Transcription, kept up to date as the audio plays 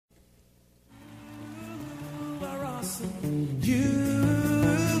awesome. You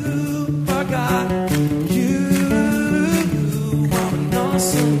are God. You are an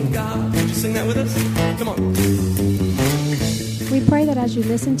awesome God. Would you sing that with us? Come on. We pray that as you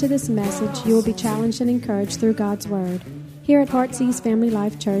listen to this message, you will be challenged and encouraged through God's Word. Here at Heartsease Family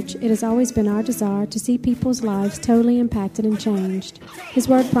Life Church, it has always been our desire to see people's lives totally impacted and changed. His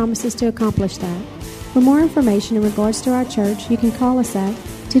Word promises to accomplish that. For more information in regards to our church, you can call us at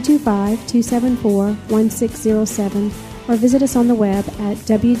 225-274-1607 or visit us on the web at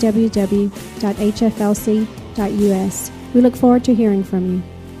www.hflc.us. We look forward to hearing from you.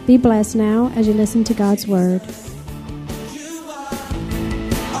 Be blessed now as you listen to God's Word.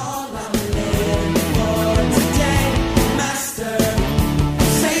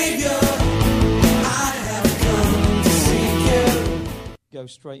 Go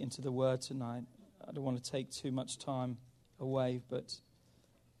straight into the Word tonight. I don't want to take too much time away, but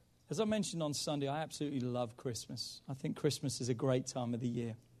as I mentioned on Sunday, I absolutely love Christmas. I think Christmas is a great time of the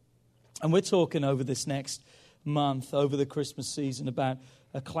year. And we're talking over this next month, over the Christmas season, about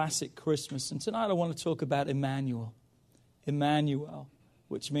a classic Christmas. And tonight I want to talk about Immanuel. Immanuel,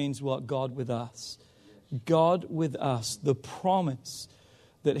 which means what? God with us. God with us, the promise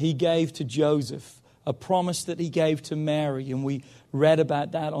that He gave to Joseph, a promise that He gave to Mary, and we read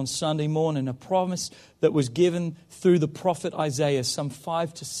about that on Sunday morning, a promise that was given through the prophet Isaiah some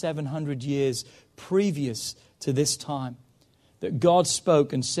 500 to 700 years previous to this time, that God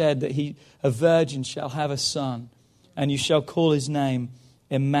spoke and said that a virgin shall have a son, and you shall call his name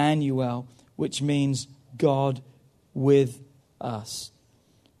Immanuel, which means God with us.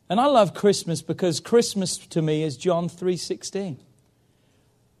 And I love Christmas because Christmas to me is John 3:16.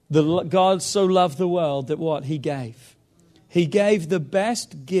 God so loved the world that what? He gave. He gave the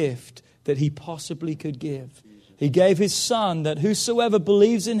best gift that He possibly could give. He gave His Son, that whosoever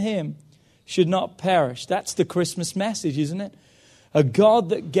believes in Him should not perish. That's the Christmas message, isn't it? A God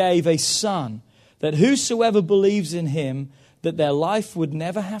that gave a Son, that whosoever believes in Him, that their life would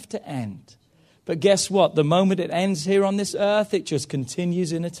never have to end. But guess what? The moment it ends here on this earth, it just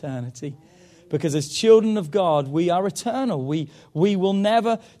continues in eternity. Because as children of God, we are eternal. We will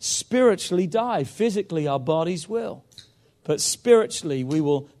never spiritually die. Physically, our bodies will. But spiritually, we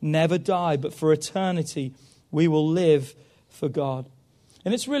will never die. But for eternity, we will live for God.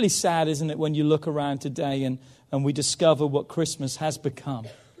 And it's really sad, isn't it, when you look around today and we discover what Christmas has become.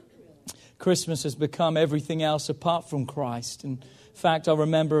 Christmas has become everything else apart from Christ. In fact, I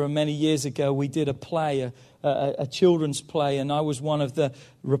remember many years ago, we did a play, a children's play, and I was one of the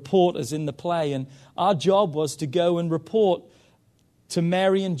reporters in the play. And our job was to go and report to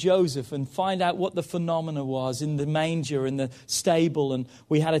Mary and Joseph and find out what the phenomena was in the manger, in the stable. And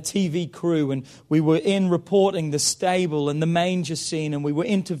we had a TV crew, and we were in reporting the stable and the manger scene, and we were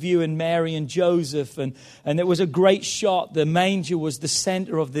interviewing Mary and Joseph. And it was a great shot. The manger was the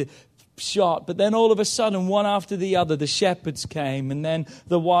center of the shot, but then all of a sudden, one after the other, the shepherds came, and then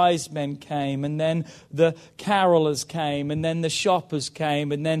the wise men came, and then the carolers came, and then the shoppers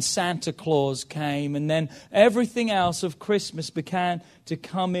came, and then Santa Claus came, and then everything else of Christmas began to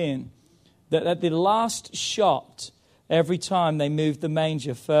come in. That at the last shot, every time they moved the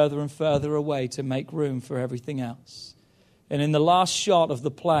manger further and further away to make room for everything else. And in the last shot of the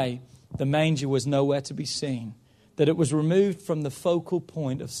play, the manger was nowhere to be seen. That it was removed from the focal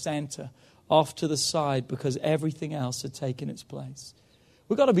point of Santa off to the side because everything else had taken its place.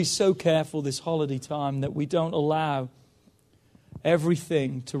 We've got to be so careful this holiday time that we don't allow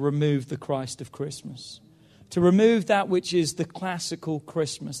everything to remove the Christ of Christmas. To remove that which is the classical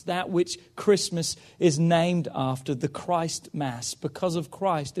Christmas, that which Christmas is named after, the Christ Mass. Because of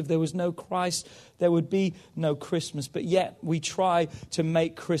Christ, if there was no Christ, there would be no Christmas. But yet we try to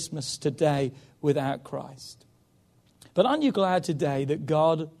make Christmas today without Christ. But aren't you glad today that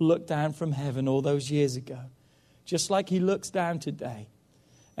God looked down from heaven all those years ago, just like He looks down today,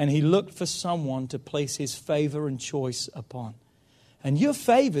 and He looked for someone to place His favor and choice upon. And you're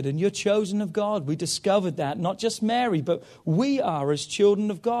favored and you're chosen of God. We discovered that, not just Mary, but we are as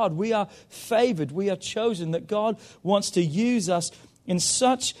children of God. We are favored, we are chosen, that God wants to use us in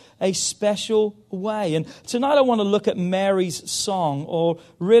such a special way. And tonight I want to look at Mary's song, or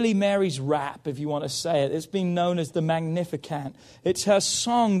really Mary's rap, if you want to say it. It's been known as the Magnificat. It's her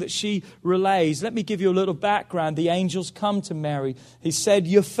song that she relays. Let me give you a little background. The angels come to Mary. He said,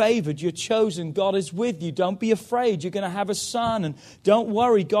 you're favored, you're chosen, God is with you. Don't be afraid, you're going to have a son. And don't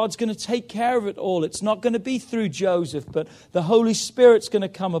worry, God's going to take care of it all. It's not going to be through Joseph, but the Holy Spirit's going to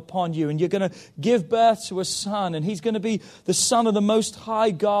come upon you, and you're going to give birth to a son, and he's going to be the Son of the Most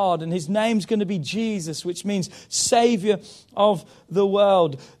High God, and his name's going to be Jesus, which means Savior of the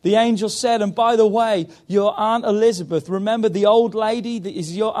world. The angel said, and by the way, your Aunt Elizabeth, remember the old lady that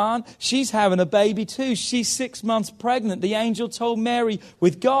is your aunt? She's having a baby too. She's 6 months pregnant. The angel told Mary,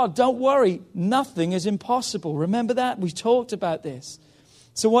 with God, don't worry, nothing is impossible. Remember that? We talked about this.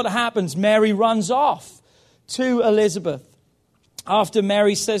 So what happens? Mary runs off to Elizabeth. After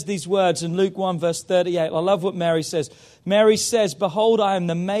Mary says these words in Luke 1 verse 38, I love what Mary says. Mary says, behold, I am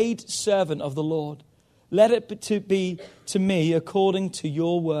the maid servant of the Lord. Let it be to me according to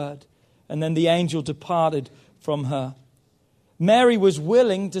your word. And then the angel departed from her. Mary was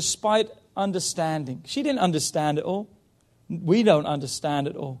willing despite understanding. She didn't understand it all. We don't understand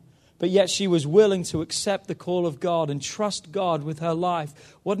it all. But yet she was willing to accept the call of God and trust God with her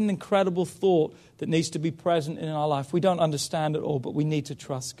life. What an incredible thought that needs to be present in our life. We don't understand it all, but we need to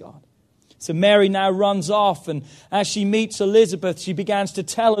trust God. So Mary now runs off, and as she meets Elizabeth, she begins to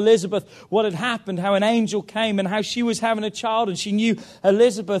tell Elizabeth what had happened, how an angel came and how she was having a child, and she knew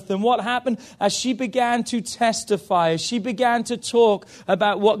Elizabeth. And what happened as she began to testify, as she began to talk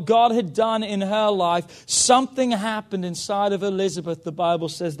about what God had done in her life, something happened inside of Elizabeth. The Bible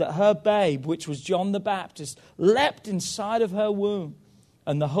says that her babe, which was John the Baptist, leapt inside of her womb,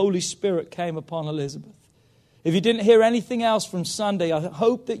 and the Holy Spirit came upon Elizabeth. If you didn't hear anything else from Sunday, I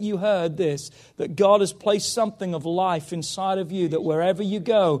hope that you heard this, that God has placed something of life inside of you, that wherever you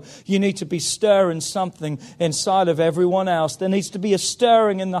go, you need to be stirring something inside of everyone else. There needs to be a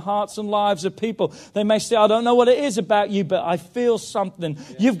stirring in the hearts and lives of people. They may say, I don't know what it is about you, but I feel something.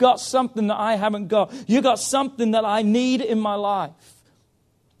 You've got something that I haven't got. You've got something that I need in my life.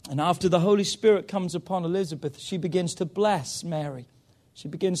 And after the Holy Spirit comes upon Elizabeth, she begins to bless Mary. She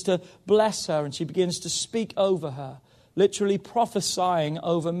begins to bless her and she begins to speak over her, literally prophesying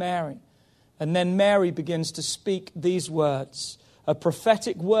over Mary. And then Mary begins to speak these words, a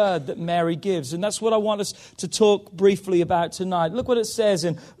prophetic word that Mary gives. And that's what I want us to talk briefly about tonight. Look what it says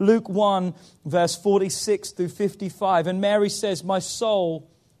in Luke 1, verse 46 through 55. And Mary says, my soul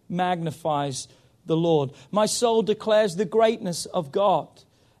magnifies the Lord. My soul declares the greatness of God.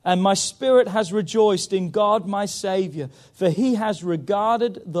 And my spirit has rejoiced in God my Savior, for he has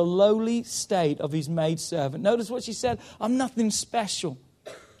regarded the lowly state of his maidservant. Notice what she said. I'm nothing special.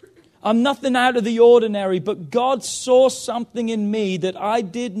 I'm nothing out of the ordinary, but God saw something in me that I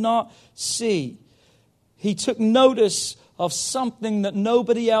did not see. He took notice of something that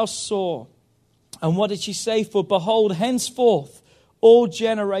nobody else saw. And what did she say? For behold, henceforth all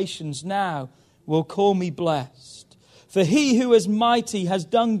generations now will call me blessed. For he who is mighty has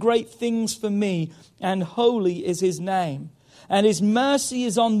done great things for me, and holy is his name. And his mercy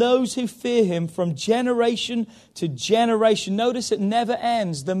is on those who fear him from generation to generation. Notice it never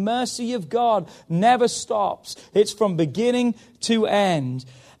ends. The mercy of God never stops. It's from beginning to end.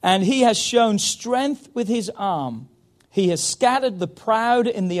 And he has shown strength with his arm. He has scattered the proud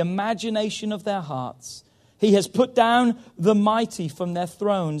in the imagination of their hearts. He has put down the mighty from their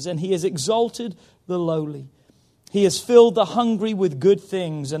thrones, and he has exalted the lowly. He has filled the hungry with good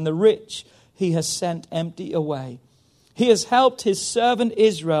things, and the rich he has sent empty away. He has helped his servant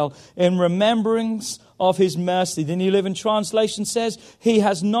Israel in remembrance of his mercy. The New Living Translation says, he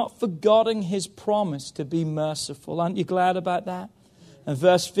has not forgotten his promise to be merciful. Aren't you glad about that? And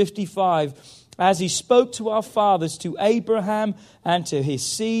verse 55, as he spoke to our fathers, to Abraham and to his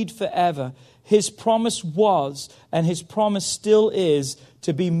seed forever, his promise was, and his promise still is,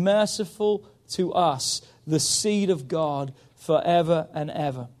 to be merciful to us, the seed of God, forever and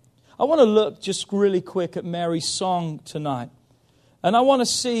ever. I want to look just really quick at Mary's song tonight. And I want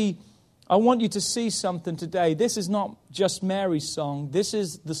you to see something today. This is not just Mary's song. This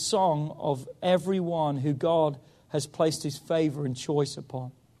is the song of everyone who God has placed his favor and choice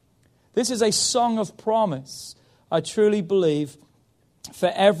upon. This is a song of promise, I truly believe,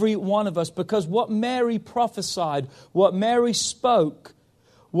 for every one of us. Because what Mary prophesied, what Mary spoke,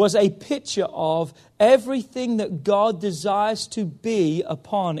 was a picture of everything that God desires to be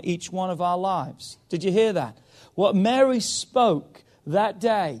upon each one of our lives. Did you hear that? What Mary spoke that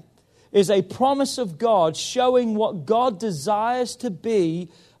day is a promise of God showing what God desires to be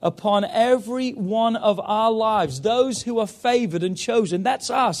upon every one of our lives. Those who are favored and chosen. That's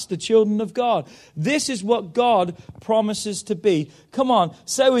us, the children of God. This is what God promises to be. Come on,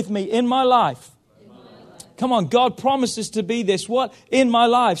 say with me, in my life. Come on, God promises to be this. What? In my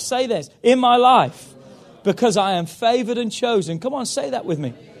life. Say this. In my life. Because I am favored and chosen. Come on, say that with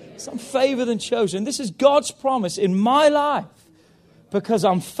me. I'm favored and chosen. This is God's promise in my life. Because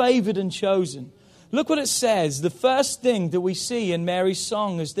I'm favored and chosen. Look what it says. The first thing that we see in Mary's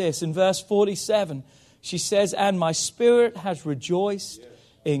song is this. In verse 47, she says, and my spirit has rejoiced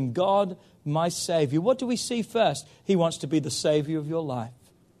in God my Savior. What do we see first? He wants to be the Savior of your life.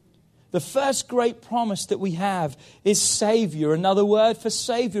 The first great promise that we have is Savior. Another word for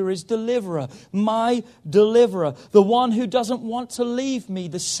Savior is deliverer. My deliverer. The one who doesn't want to leave me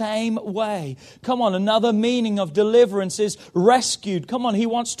the same way. Come on, another meaning of deliverance is rescued. Come on, He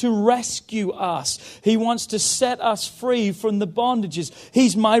wants to rescue us. He wants to set us free from the bondages.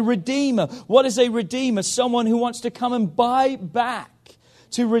 He's my Redeemer. What is a Redeemer? Someone who wants to come and buy back,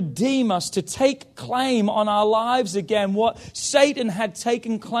 to redeem us, to take claim on our lives again. What Satan had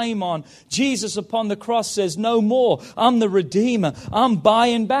taken claim on, Jesus upon the cross says, no more. I'm the Redeemer. I'm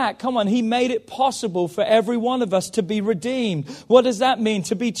buying back. Come on, He made it possible for every one of us to be redeemed. What does that mean?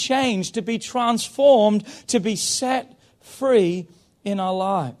 To be changed, to be transformed, to be set free in our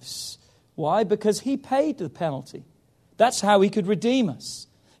lives. Why? Because He paid the penalty. That's how He could redeem us.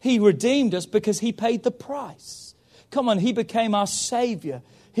 He redeemed us because He paid the price. Come on, He became our Savior.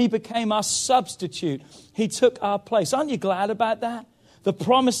 He became our substitute. He took our place. Aren't you glad about that? The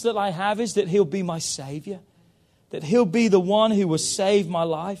promise that I have is that He'll be my Savior. That He'll be the one who will save my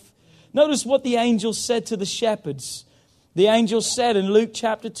life. Notice what the angel said to the shepherds. The angel said in Luke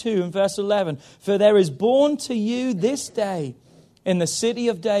chapter 2 and verse 11, for there is born to you this day in the city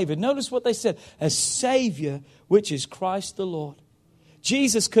of David. Notice what they said. A Savior, which is Christ the Lord.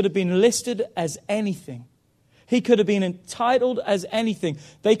 Jesus could have been listed as anything. He could have been entitled as anything.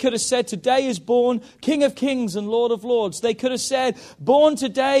 They could have said, today is born King of Kings and Lord of Lords. They could have said, born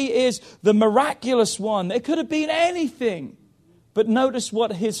today is the miraculous one. There could have been anything. But notice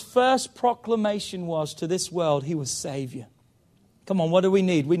what His first proclamation was to this world. He was Savior. Come on, what do we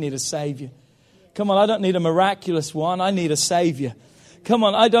need? We need a Savior. Come on, I don't need a miraculous one. I need a Savior. Come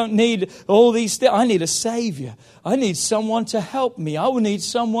on, I don't need all these things. I need a Savior. I need someone to help me. I will need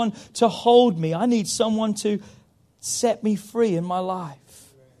someone to hold me. I need someone to set me free in my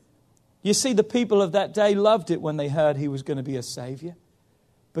life. You see, the people of that day loved it when they heard He was going to be a Savior,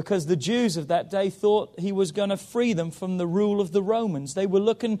 because the Jews of that day thought He was going to free them from the rule of the Romans. They were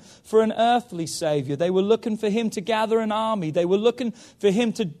looking for an earthly Savior. They were looking for Him to gather an army. They were looking for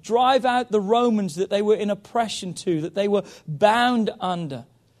Him to drive out the Romans that they were in oppression to, that they were bound under.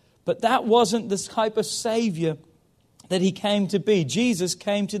 But that wasn't the type of Savior that He came to be. Jesus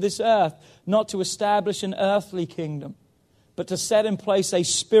came to this earth not to establish an earthly kingdom, but to set in place a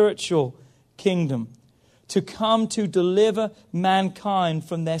spiritual kingdom, to come to deliver mankind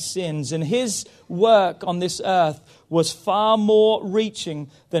from their sins. And His work on this earth was far more reaching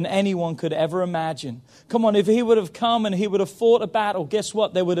than anyone could ever imagine. Come on, if He would have come and He would have fought a battle, guess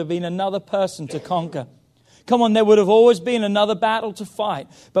what? There would have been another person to conquer. Come on, there would have always been another battle to fight.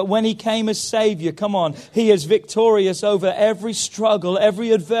 But when He came as Savior, come on, He is victorious over every struggle,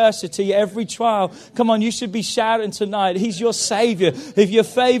 every adversity, every trial. Come on, you should be shouting tonight, He's your Savior. If you're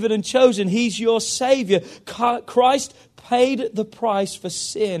favored and chosen, He's your Savior. Christ paid the price for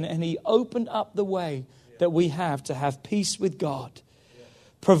sin, and He opened up the way that we have to have peace with God.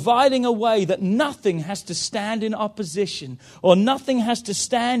 Providing a way that nothing has to stand in opposition, or nothing has to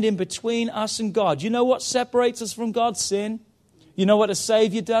stand in between us and God. You know what separates us from God? Sin. You know what a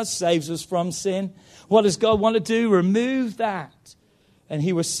Savior does? Saves us from sin. What does God want to do? Remove that. And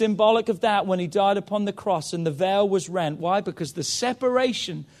He was symbolic of that when He died upon the cross and the veil was rent. Why? Because the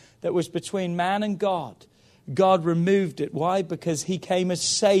separation that was between man and God, God removed it. Why? Because He came as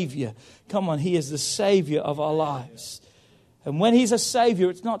Savior. Come on, He is the Savior of our lives. And when He's a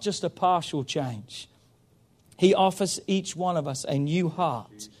Savior, it's not just a partial change. He offers each one of us a new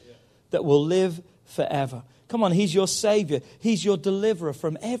heart that will live forever. Come on, He's your Savior. He's your deliverer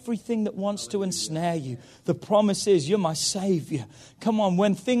from everything that wants to ensnare you. The promise is, you're my Savior. Come on,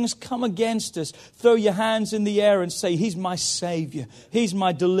 when things come against us, throw your hands in the air and say, He's my Savior. He's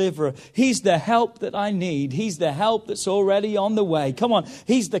my deliverer. He's the help that I need. He's the help that's already on the way. Come on,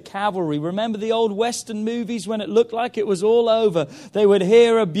 He's the cavalry. Remember the old Western movies when it looked like it was all over? They would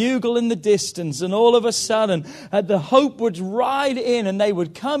hear a bugle in the distance, and all of a sudden, the hope would ride in, and they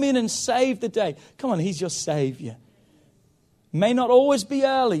would come in and save the day. Come on, He's your Savior. May not always be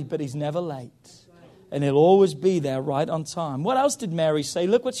early, but He's never late. And He'll always be there right on time. What else did Mary say?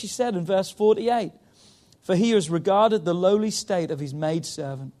 Look what she said in verse 48. For He has regarded the lowly state of His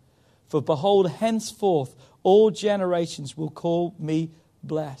maidservant. For behold, henceforth all generations will call me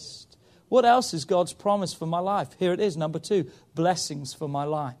blessed. What else is God's promise for my life? Here it is, number 2, blessings for my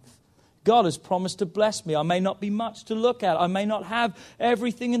life. God has promised to bless me. I may not be much to look at. I may not have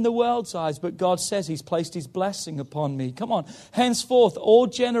everything in the world's eyes, but God says He's placed His blessing upon me. Come on. Henceforth, all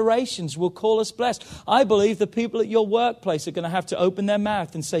generations will call us blessed. I believe the people at your workplace are going to have to open their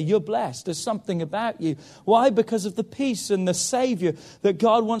mouth and say, you're blessed. There's something about you. Why? Because of the peace and the Savior that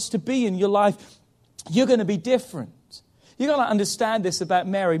God wants to be in your life. You're going to be different. You've got to understand this about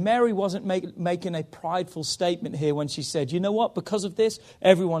Mary. Mary wasn't making a prideful statement here when she said, you know what, because of this,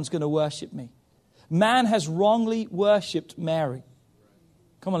 everyone's going to worship me. Man has wrongly worshipped Mary.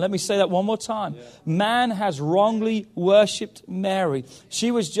 Come on, let me say that one more time. Yeah. Man has wrongly worshipped Mary. She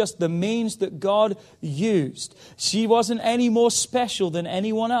was just the means that God used. She wasn't any more special than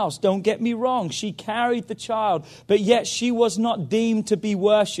anyone else. Don't get me wrong. She carried the child, but yet she was not deemed to be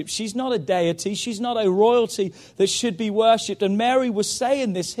worshipped. She's not a deity. She's not a royalty that should be worshipped. And Mary was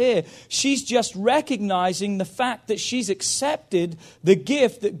saying this here. She's just recognizing the fact that she's accepted the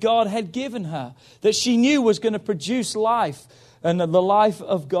gift that God had given her, that she knew was going to produce life. And the life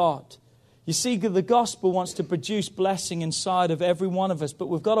of God. You see, the gospel wants to produce blessing inside of every one of us, but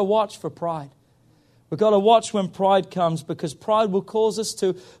we've got to watch for pride. We've got to watch when pride comes, because pride will cause us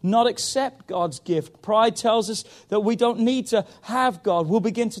to not accept God's gift. Pride tells us that we don't need to have God. We'll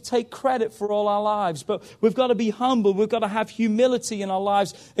begin to take credit for all our lives, but we've got to be humble. We've got to have humility in our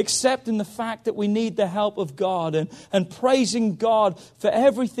lives, accepting the fact that we need the help of God and praising God for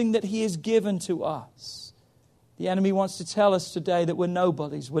everything that He has given to us. The enemy wants to tell us today that we're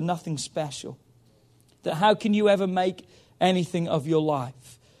nobodies, we're nothing special. That how can you ever make anything of your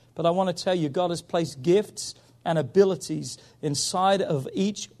life? But I want to tell you, God has placed gifts and abilities inside of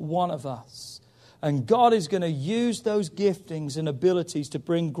each one of us. And God is going to use those giftings and abilities to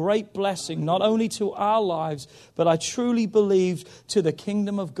bring great blessing, not only to our lives, but I truly believe to the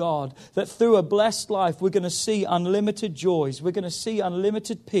kingdom of God. That through a blessed life, we're going to see unlimited joys. We're going to see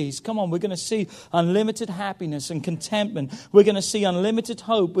unlimited peace. Come on, we're going to see unlimited happiness and contentment. We're going to see unlimited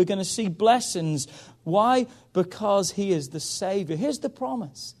hope. We're going to see blessings. Why? Because He is the Savior. Here's the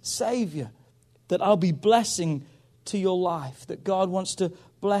promise, Savior, that I'll be blessing to your life, that God wants to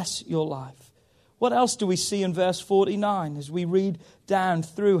bless your life. What else do we see in verse 49 as we read down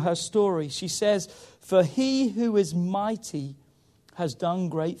through her story? She says, for He who is mighty has done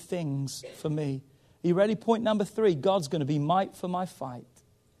great things for me. Are you ready? Point number 3, God's going to be might for my fight.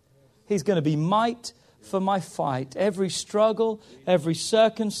 He's going to be might for my fight. Every struggle, every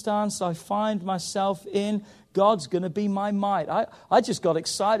circumstance I find myself in, God's going to be my might. I just got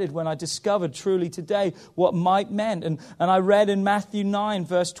excited when I discovered truly today what might meant. And I read in Matthew 9,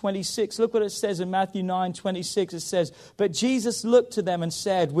 verse 26. Look what it says in Matthew 9, 26. It says, but Jesus looked to them and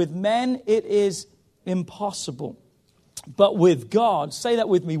said, with men it is impossible. But with God, say that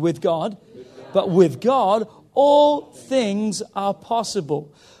with me, with God. But with God, all things are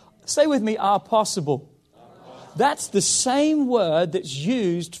possible. Say with me, are possible. That's the same word that's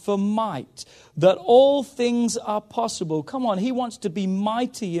used for might. That all things are possible. Come on, He wants to be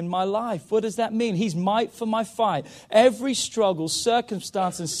mighty in my life. What does that mean? He's might for my fight. Every struggle,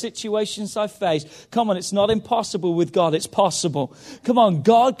 circumstance, and situations I face. Come on, it's not impossible with God. It's possible. Come on,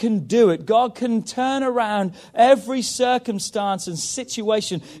 God can do it. God can turn around every circumstance and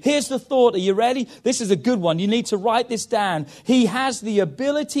situation. Here's the thought. Are you ready? This is a good one. You need to write this down. He has the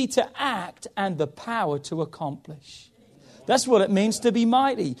ability to act and the power to accomplish. That's what it means to be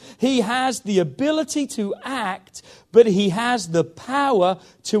mighty. He has the ability to act, but He has the power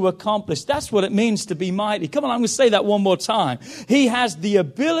to accomplish. That's what it means to be mighty. Come on, I'm going to say that one more time. He has the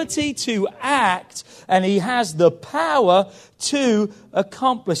ability to act, and He has the power to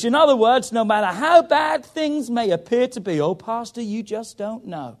accomplish. In other words, no matter how bad things may appear to be, oh, Pastor, you just don't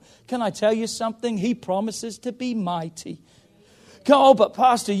know. Can I tell you something? He promises to be mighty. Oh, but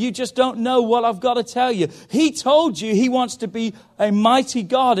Pastor, you just don't know what I've got to tell you. He told you He wants to be a mighty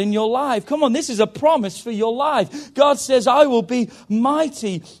God in your life. Come on, this is a promise for your life. God says, I will be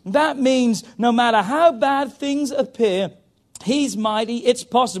mighty. That means no matter how bad things appear, He's mighty. It's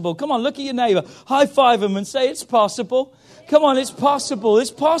possible. Come on, look at your neighbor. High five him and say, it's possible. Come on, it's possible.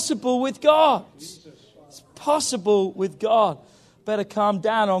 It's possible with God. It's possible with God. Better calm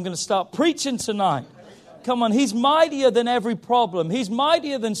down or I'm going to start preaching tonight. Come on, He's mightier than every problem. He's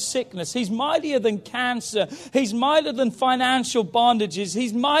mightier than sickness. He's mightier than cancer. He's mightier than financial bondages.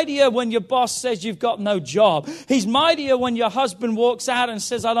 He's mightier when your boss says you've got no job. He's mightier when your husband walks out and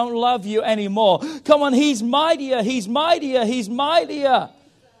says, I don't love you anymore. Come on, He's mightier. He's mightier. He's mightier.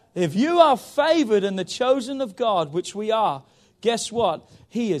 If you are favored and the chosen of God, which we are, guess what?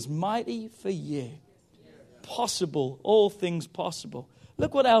 He is mighty for you. Possible, all things possible.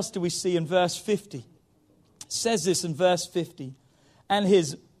 Look what else do we see in verse 50. Says this in verse 50, and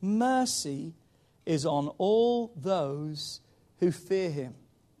His mercy is on all those who fear him.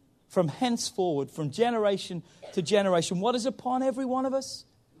 From henceforward, from generation to generation. What is upon every one of us?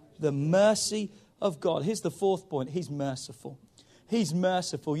 The mercy of God. Here's the fourth point. He's merciful. He's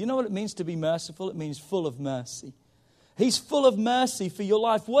merciful. You know what it means to be merciful? It means full of mercy. He's full of mercy for your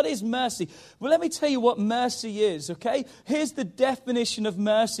life. What is mercy? Well, let me tell you what mercy is, okay? Here's the definition of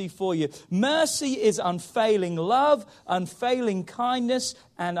mercy for you. Mercy is unfailing love, unfailing kindness,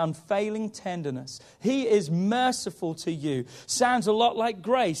 and unfailing tenderness. He is merciful to you. Sounds a lot like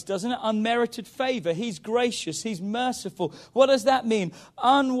grace, doesn't it? Unmerited favor. He's gracious. He's merciful. What does that mean?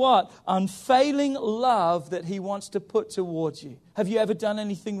 Unfailing love that he wants to put towards you. Have you ever done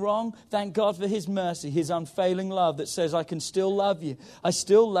anything wrong? Thank God for his mercy, his unfailing love that says, I can still love you. I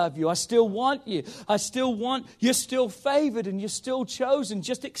still love you. I still want you. You're still favored and you're still chosen.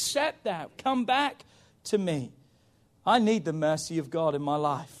 Just accept that. Come back to me. I need the mercy of God in my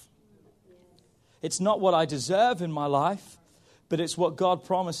life. It's not what I deserve in my life, but it's what God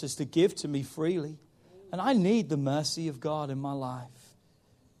promises to give to me freely. And I need the mercy of God in my life.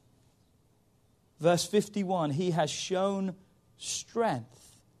 Verse 51, he has shown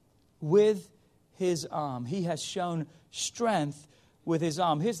strength with his arm. He has shown strength with his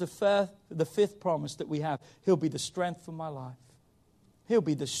arm. Here's the fifth promise that we have. He'll be the strength for my life. He'll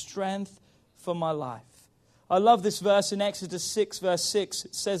be the strength for my life. I love this verse in Exodus 6, verse 6.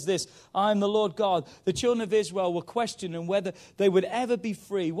 It says this, I am the Lord God. The children of Israel were questioning whether they would ever be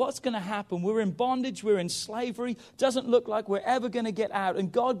free. What's going to happen? We're in bondage. We're in slavery. Doesn't look like we're ever going to get out.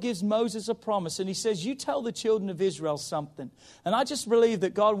 And God gives Moses a promise. And he says, you tell the children of Israel something. And I just believe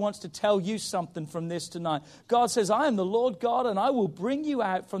that God wants to tell you something from this tonight. God says, I am the Lord God, and I will bring you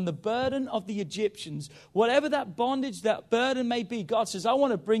out from the burden of the Egyptians. Whatever that bondage, that burden may be, God says, I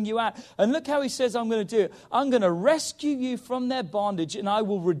want to bring you out. And look how he says I'm going to do it. I'm going to rescue you from their bondage, and I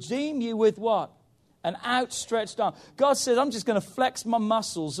will redeem you with what? An outstretched arm. God said, I'm just going to flex my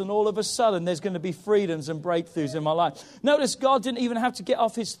muscles, and all of a sudden there's going to be freedoms and breakthroughs in my life. Notice God didn't even have to get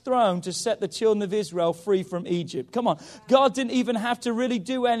off his throne to set the children of Israel free from Egypt. Come on. God didn't even have to really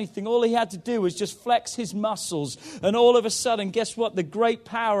do anything. All he had to do was just flex his muscles, and all of a sudden, guess what? The great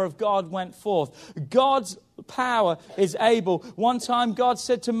power of God went forth. God's power is able. One time God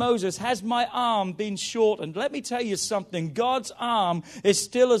said to Moses, has my arm been shortened? Let me tell you something. God's arm is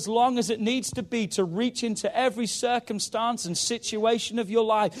still as long as it needs to be to reach into every circumstance and situation of your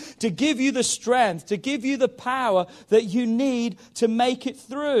life, to give you the strength, to give you the power that you need to make it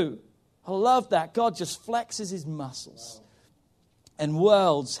through. I love that. God just flexes his muscles and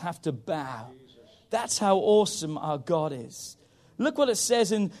worlds have to bow. That's how awesome our God is. Look what it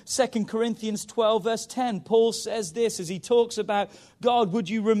says in 2 Corinthians 12, verse 10. Paul says this as he talks about, God, would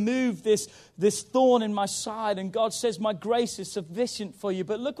you remove this thorn in my side? And God says, my grace is sufficient for you.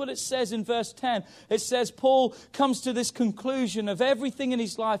 But look what it says in verse 10. It says, Paul comes to this conclusion of everything in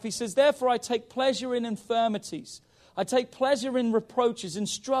his life. He says, therefore I take pleasure in infirmities. I take pleasure in reproaches, in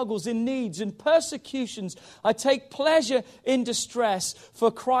struggles, in needs, in persecutions. I take pleasure in distress for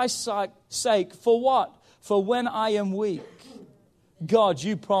Christ's sake. For what? For when I am weak, God,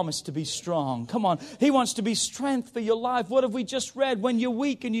 you promise to be strong. Come on. He wants to be strength for your life. What have we just read? When you're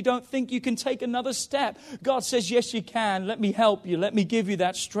weak and you don't think you can take another step, God says, yes, you can. Let me help you. Let me give you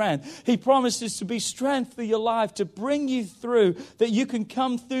that strength. He promises to be strength for your life, to bring you through, that you can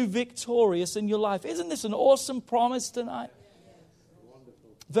come through victorious in your life. Isn't this an awesome promise tonight?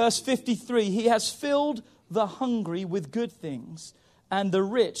 Verse 53, he has filled the hungry with good things, and the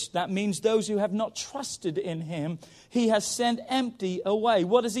rich, that means those who have not trusted in him, he has sent empty away.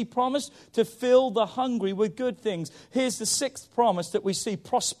 What has he promised? To fill the hungry with good things. Here's the sixth promise that we see,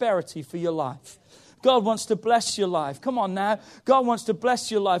 prosperity for your life. God wants to bless your life. Come on now. God wants to bless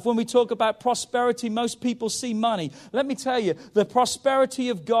your life. When we talk about prosperity, most people see money. Let me tell you, the prosperity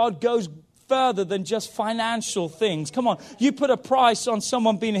of God goes further than just financial things. Come on. You put a price on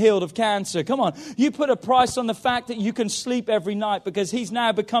someone being healed of cancer. Come on. You put a price on the fact that you can sleep every night because he's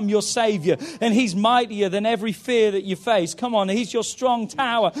now become your savior and he's mightier than every fear that you face. Come on. He's your strong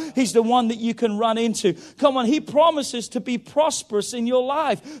tower. He's the one that you can run into. Come on. He promises to be prosperous in your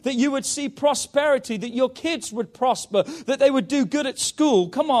life, that you would see prosperity, that your kids would prosper, that they would do good at school.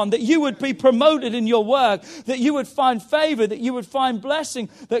 Come on. That you would be promoted in your work, that you would find favor, that you would find blessing,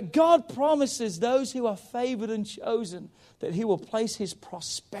 that God promises those who are favored and chosen, that he will place his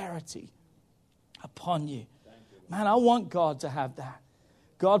prosperity upon you. Man, I want God to have that.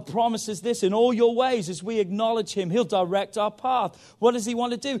 God promises this in all your ways. As we acknowledge him, he'll direct our path. What does he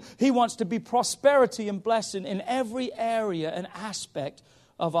want to do? He wants to be prosperity and blessing in every area and aspect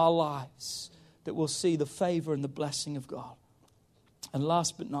of our lives, that we'll see the favor and the blessing of God. And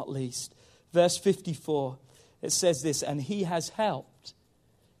last but not least, verse 54, it says this, and he has helped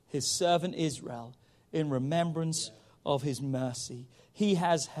his servant Israel in remembrance of his mercy. He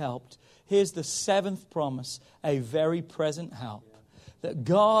has helped. Here's the seventh promise, a very present help. That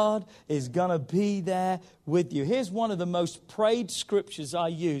God is going to be there with you. Here's one of the most prayed scriptures I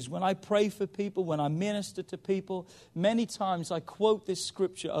use. When I pray for people, when I minister to people, many times I quote this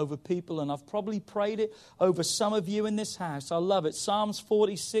scripture over people, and I've probably prayed it over some of you in this house. I love it. Psalms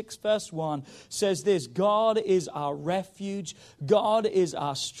 46 verse 1 says this, God is our refuge. God is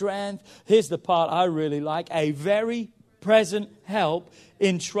our strength. Here's the part I really like, a very present help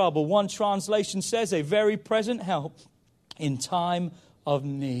in trouble. One translation says a very present help in time of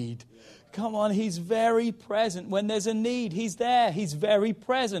need. Come on, he's very present. When there's a need, he's there. He's very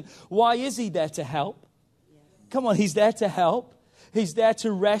present. Why is he there to help? Come on, he's there to help. He's there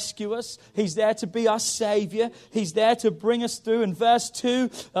to rescue us. He's there to be our Savior. He's there to bring us through. And verse 2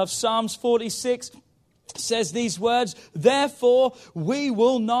 of Psalms 46 says these words, therefore we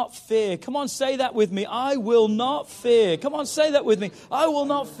will not fear. Come on, say that with me. I will not fear. Come on, say that with me. I will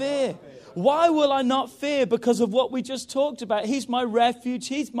not fear. Why will I not fear? Because of what we just talked about. He's my refuge.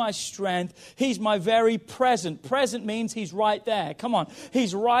 He's my strength. He's my very present. Present means he's right there. Come on.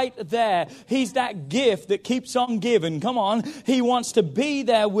 He's right there. He's that gift that keeps on giving. Come on. He wants to be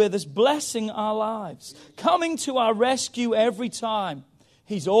there with us, blessing our lives, coming to our rescue every time.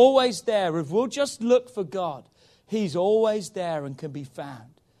 He's always there. If we'll just look for God, he's always there and can be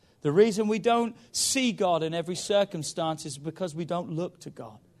found. The reason we don't see God in every circumstance is because we don't look to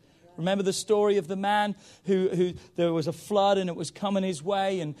God. Remember the story of the man who there was a flood and it was coming his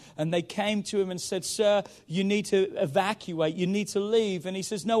way, and they came to him and said, sir, you need to evacuate, you need to leave. And he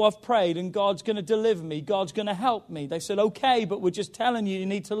says, no, I've prayed and God's going to deliver me, God's going to help me. They said, okay, but we're just telling you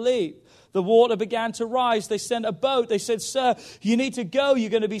need to leave. The water began to rise. They sent a boat. They said, sir, you need to go. You're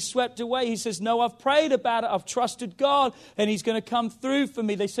going to be swept away. He says, no, I've prayed about it. I've trusted God and he's going to come through for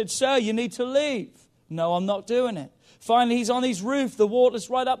me. They said, sir, you need to leave. No, I'm not doing it. Finally, he's on his roof. The water's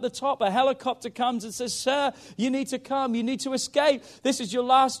right up the top. A helicopter comes and says, sir, you need to come. You need to escape. This is your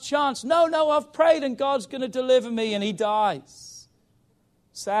last chance. No, I've prayed and God's going to deliver me. And he dies.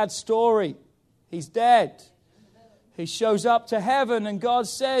 Sad story. He's dead. He shows up to heaven and God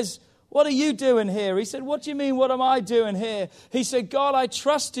says, what are you doing here? He said, what do you mean, what am I doing here? He said, God, I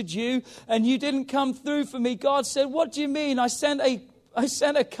trusted you and you didn't come through for me. God said, what do you mean? I sent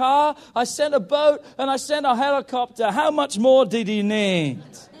a car, I sent a boat, and I sent a helicopter. How much more did he need?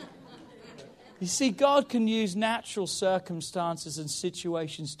 You see, God can use natural circumstances and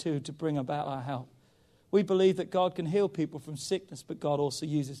situations too to bring about our help. We believe that God can heal people from sickness, but God also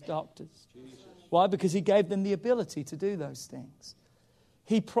uses doctors. Why? Because he gave them the ability to do those things.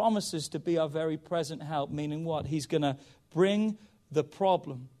 He promises to be our very present help, meaning what? He's going to bring the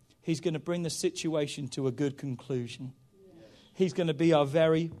problem. He's going to bring the situation to a good conclusion. He's going to be our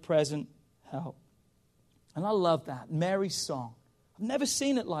very present help. And I love that. Mary's song. I've never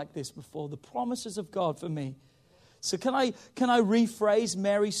seen it like this before. The promises of God for me. So can I rephrase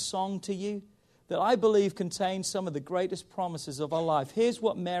Mary's song to you? That I believe contains some of the greatest promises of our life. Here's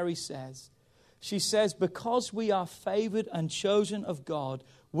what Mary says. She says, because we are favored and chosen of God,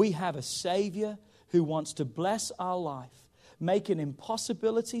 we have a Savior who wants to bless our life, making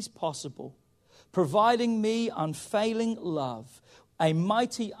impossibilities possible, providing me unfailing love, a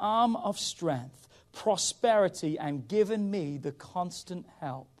mighty arm of strength, prosperity, and giving me the constant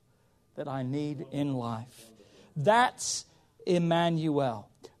help that I need in life. That's Immanuel.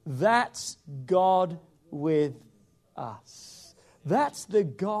 That's God with us. That's the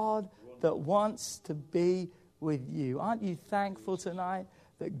God that wants to be with you. Aren't you thankful tonight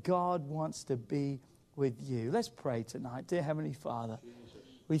that God wants to be with you? Let's pray tonight. Dear Heavenly Father,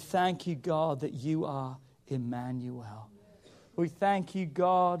 we thank you, God, that you are Immanuel. We thank you,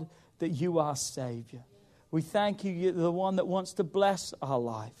 God, that you are Savior. We thank you, you're the one that wants to bless our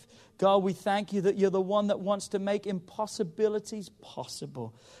life. God, we thank you that you're the one that wants to make impossibilities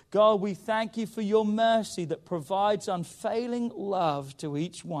possible. God, we thank you for your mercy that provides unfailing love to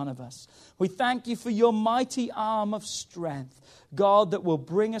each one of us. We thank you for your mighty arm of strength, God, that will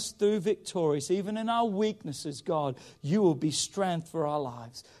bring us through victorious. Even in our weaknesses, God, you will be strength for our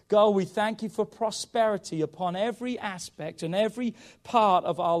lives. God, we thank you for prosperity upon every aspect and every part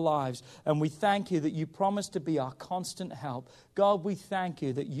of our lives. And we thank you that you promise to be our constant help. God, we thank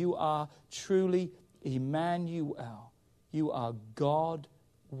you that you are truly Immanuel. You are God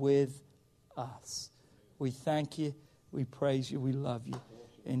with us. We thank you. We praise you. We love you.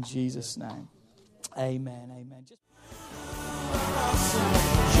 In Jesus' name. Amen. Amen. You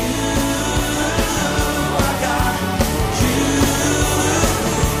are God. You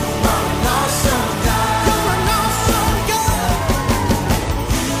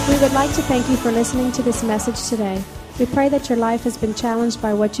would like to thank you for listening to this message today. We pray that your life has been challenged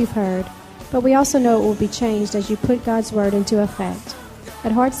by what you've heard, but we also know it will be changed as you put God's Word into effect.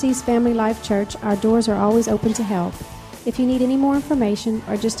 At Heartsease Family Life Church, our doors are always open to help. If you need any more information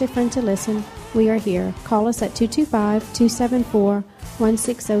or just a friend to listen, we are here. Call us at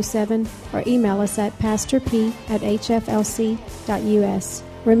 225-274-1607 or email us at pastorp@hflc.us.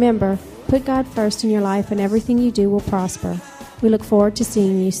 Remember, put God first in your life and everything you do will prosper. We look forward to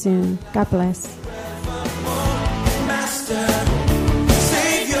seeing you soon. God bless.